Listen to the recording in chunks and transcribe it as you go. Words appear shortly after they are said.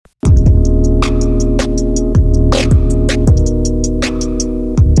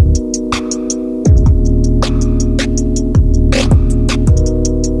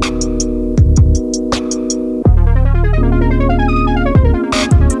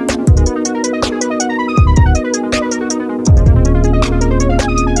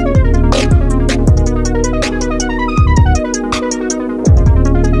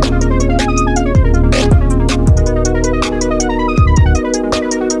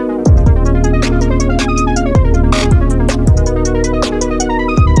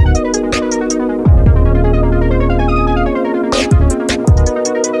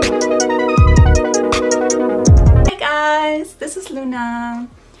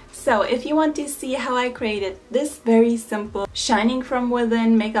So if you want to see how I created this very simple shining from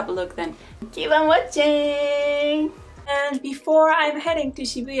within makeup look, then keep on watching! And before I'm heading to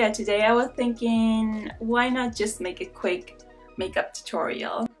Shibuya today, I was thinking, why not just make a quick makeup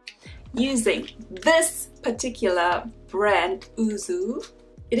tutorial using this particular brand, Uzu.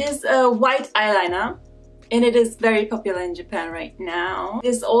 It is a white eyeliner and it is very popular in Japan right now. It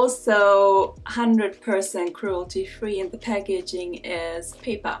is also 100% cruelty free and the packaging is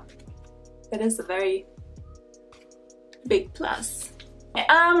paper. That is a very big plus.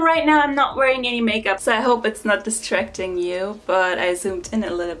 Right now I'm not wearing any makeup, so I hope it's not distracting you, but I zoomed in a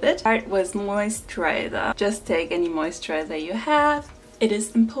little bit. Start with moisturizer. Just take any moisturizer you have. It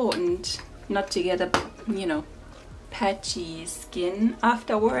is important not to get a, patchy skin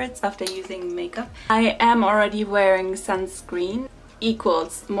afterwards, after using makeup. I am already wearing sunscreen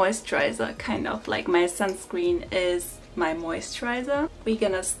equals moisturizer, kind of like my sunscreen is my moisturizer. We're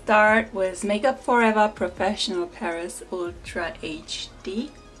gonna start with Makeup Forever Professional Paris Ultra HD.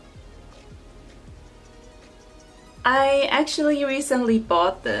 I actually recently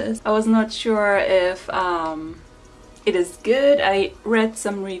bought this. I was not sure if it is good. I read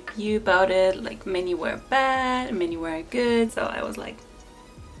some review about it, like many were bad, many were good, so I was like,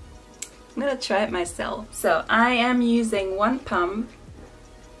 I'm gonna try it myself. So I am using one pump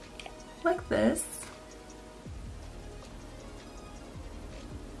like this.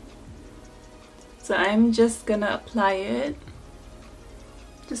 So I'm just gonna apply it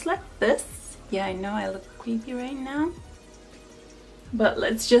just like this. Yeah, I know I look creepy right now, but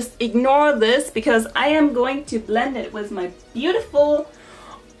let's just ignore this because I am going to blend it with my beautiful,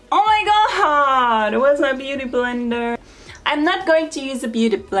 oh my god, where's my beauty blender? I'm not going to use a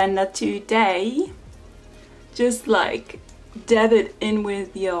beauty blender today. Just like dab it in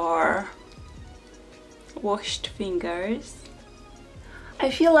with your washed fingers. I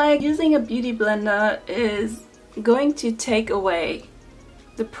feel like using a beauty blender is going to take away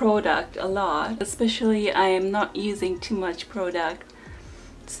the product a lot, especially I am not using too much product.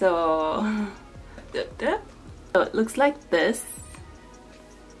 So it looks like this.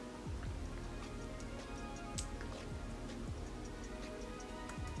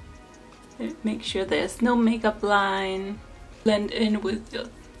 Make sure there's no makeup line. Blend in with your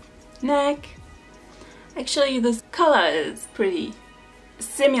neck. Actually, this color is pretty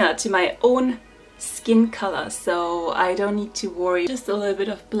similar to my own skin color, so I don't need to worry. Just a little bit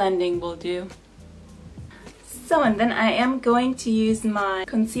of blending will do. So, and then I am going to use my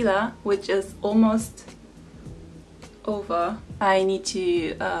concealer, which is almost over. I need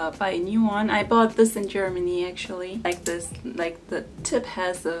to buy a new one. I bought this in Germany actually. Like this, like the tip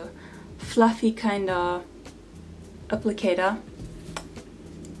has a fluffy kind of applicator.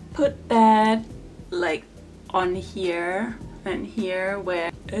 Put that like on here and here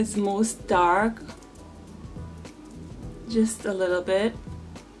where it's most dark. Just a little bit.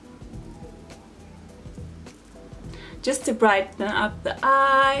 Just to brighten up the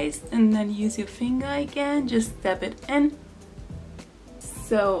eyes, and then use your finger again, just dab it in.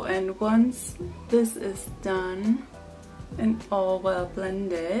 So, and once this is done and all well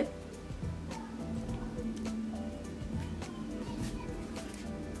blended,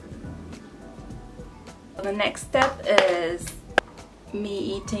 the next step is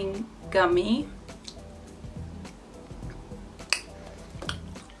me eating gummy.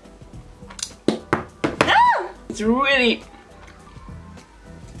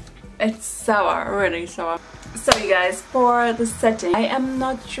 It's sour, really sour. So you guys, for the setting, I am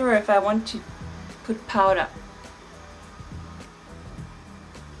not sure if I want to put powder.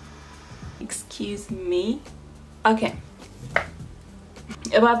 Excuse me. Okay.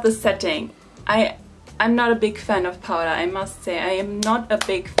 About the setting, I'm not a big fan of powder, I must say. I am not a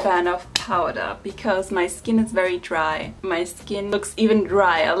big fan of powder because my skin is very dry. My skin looks even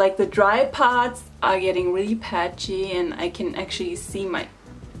drier. Like the dry parts are getting really patchy and I can actually see my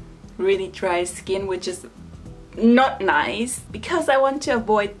really dry skin, which is not nice. Because I want to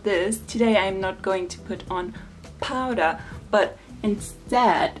avoid this, today I'm not going to put on powder, but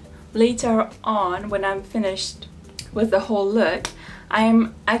instead later on when I'm finished with the whole look,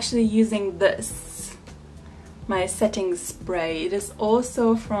 I'm actually using this, my setting spray. It is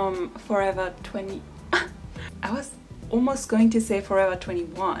also from Forever 20. I was almost going to say Forever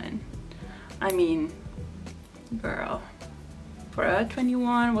 21. I mean, girl, Forever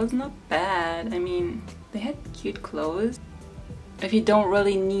 21 was not bad. I mean, they had cute clothes. If you don't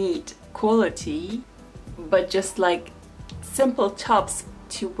really need quality, but just like simple tops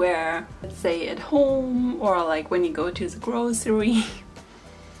to wear, let's say at home or like when you go to the grocery.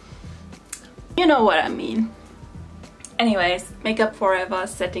 You know what I mean. Anyways, Makeup Forever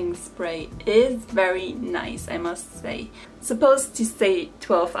setting spray is very nice, I must say. Supposed to stay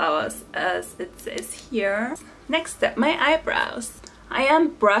 12 hours as it says here. Next step, my eyebrows. I am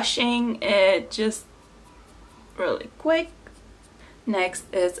brushing it just really quick.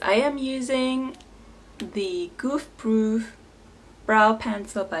 Next is I am using the Goof Proof Brow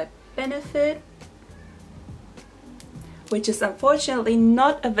Pencil by Benefit, which is unfortunately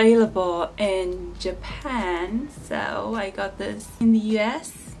not available in Japan, so I got this in the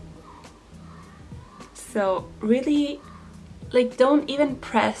US. So really, like, don't even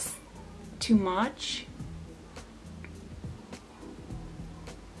press too much.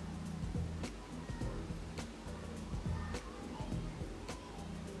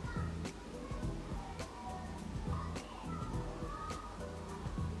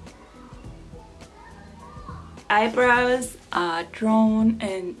 Eyebrows are drawn,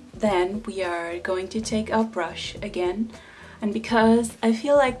 and then we are going to take our brush again, and because I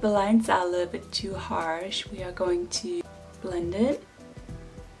feel like the lines are a little bit too harsh, we are going to blend it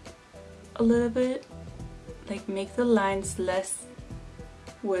a little bit, like make the lines less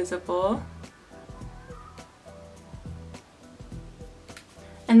visible.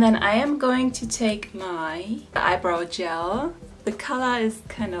 And then I am going to take my eyebrow gel. The color is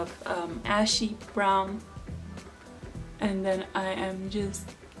kind of ashy brown. And then I am just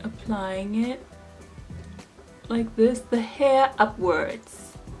applying it like this, the hair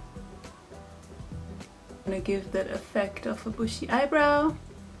upwards. I'm gonna give that effect of a bushy eyebrow.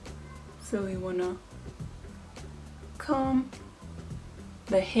 So we wanna comb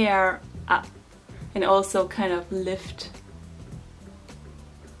the hair up and also kind of lift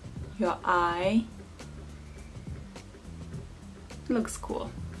your eye. Looks cool.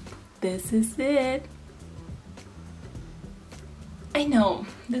 This is it. I know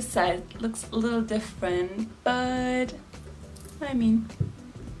this side looks a little different, but I mean,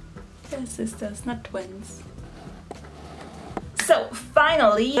 they're sisters, not twins. So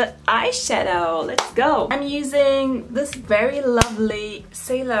finally, the eyeshadow, let's go. I'm using this very lovely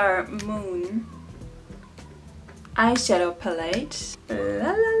Sailor Moon eyeshadow palette.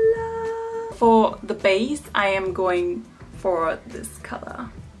 La, la, la. For the base, I am going for this color.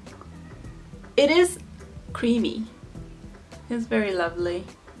 It is creamy. It's very lovely.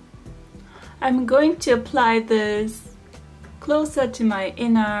 I'm going to apply this closer to my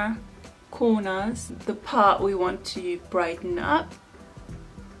inner corners, the part we want to brighten up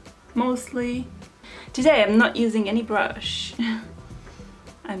mostly. Today I'm not using any brush.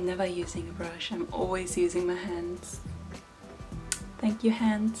 I'm never using a brush, I'm always using my hands. Thank you,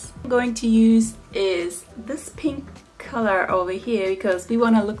 hands. What I'm going to use is this pink color over here because we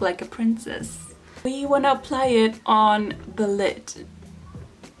want to look like a princess. We want to apply it on the lid.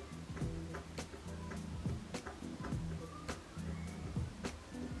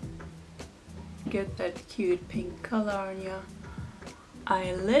 Get that cute pink color on your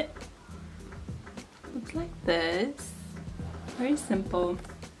eyelid. Looks like this. Very simple.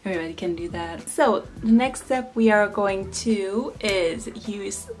 Everybody can do that. So the next step we are going to is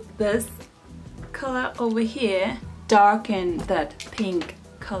use this color over here. Darken that pink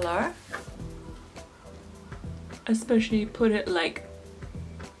color. Especially put it like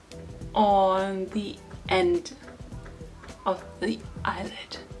on the end of the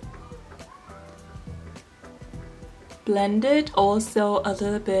eyelid. Blend it also a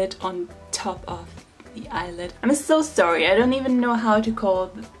little bit on top of the eyelid. I'm so sorry, I don't even know how to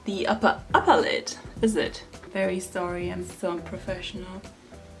call the upper lid, is it? Very sorry, I'm so unprofessional.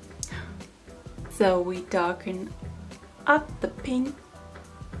 So we darken up the pink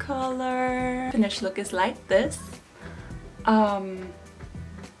color. Finished look is like this. I'm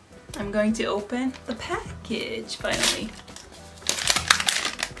going to open the package finally.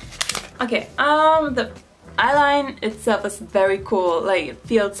 Okay, the eyeline itself is very cool. Like, it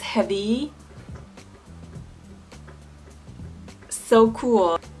feels heavy. So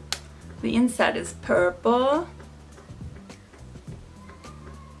cool. The inside is purple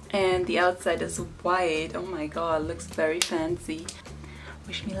and the outside is white. Oh my god, looks very fancy.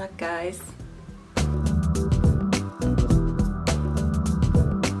 Wish me luck, guys.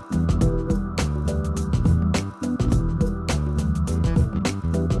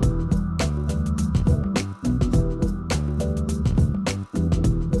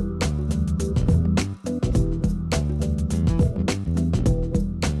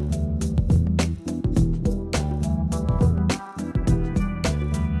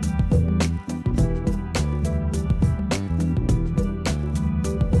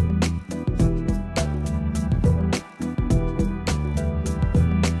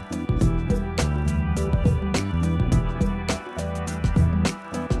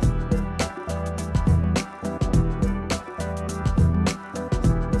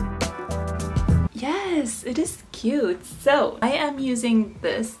 it is cute. So I am using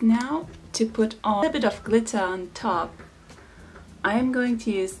this now to put on a little bit of glitter on top. I am going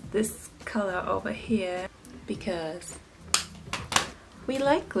to use this color over here because we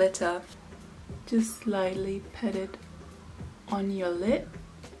like glitter. Just lightly pat it on your lid.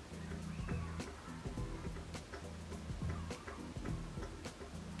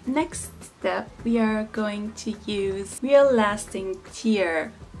 Next step, we are going to use Real Lasting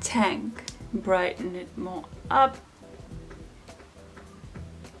Tear Tank. Brighten it more up.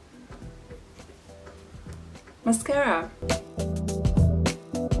 Mascara.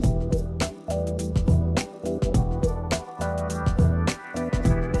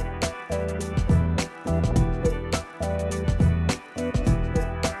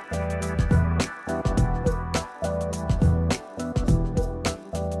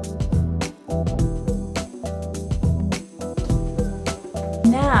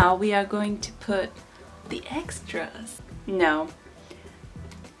 Now we are going to put the extras. No,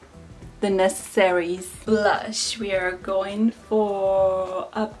 the necessaries. Blush. We are going for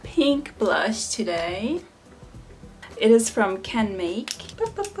a pink blush today. It is from Can Make.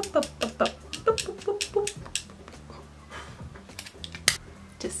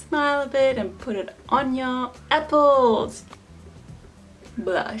 Just smile a bit and put it on your apples.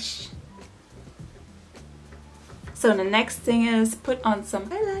 Blush. So the next thing is put on some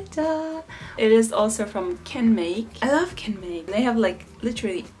highlighter. It is also from Can Make. I love Can Make. They have like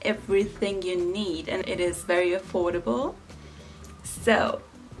literally everything you need and it is very affordable. So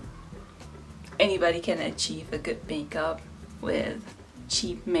anybody can achieve a good makeup with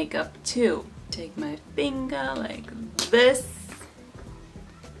cheap makeup too. Take my finger like this.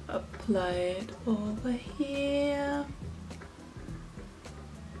 Apply it over here.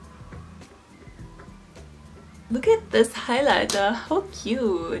 Look at this highlighter, how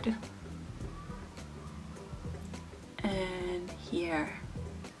cute! And here.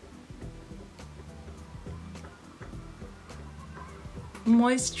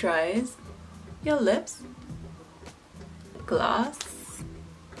 Moisturize your lips. Gloss.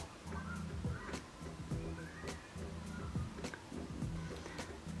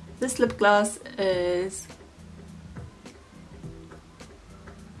 This lip gloss is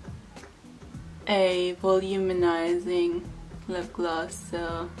a volumizing lip gloss,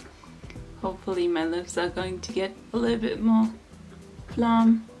 so hopefully my lips are going to get a little bit more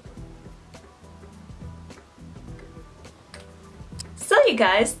plump. So you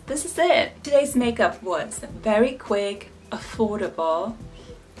guys, this is it. Today's makeup was very quick, affordable,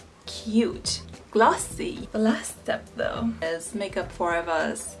 cute, glossy. The last step though is Makeup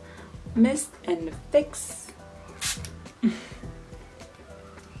Forever's Mist and Fix.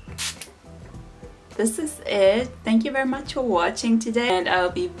 This is it. Thank you very much for watching today, and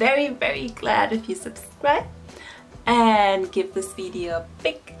I'll be very glad if you subscribe and give this video a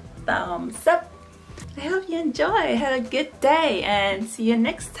big thumbs up. I hope you enjoy. Have a good day and see you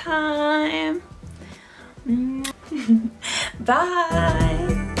next time. Bye.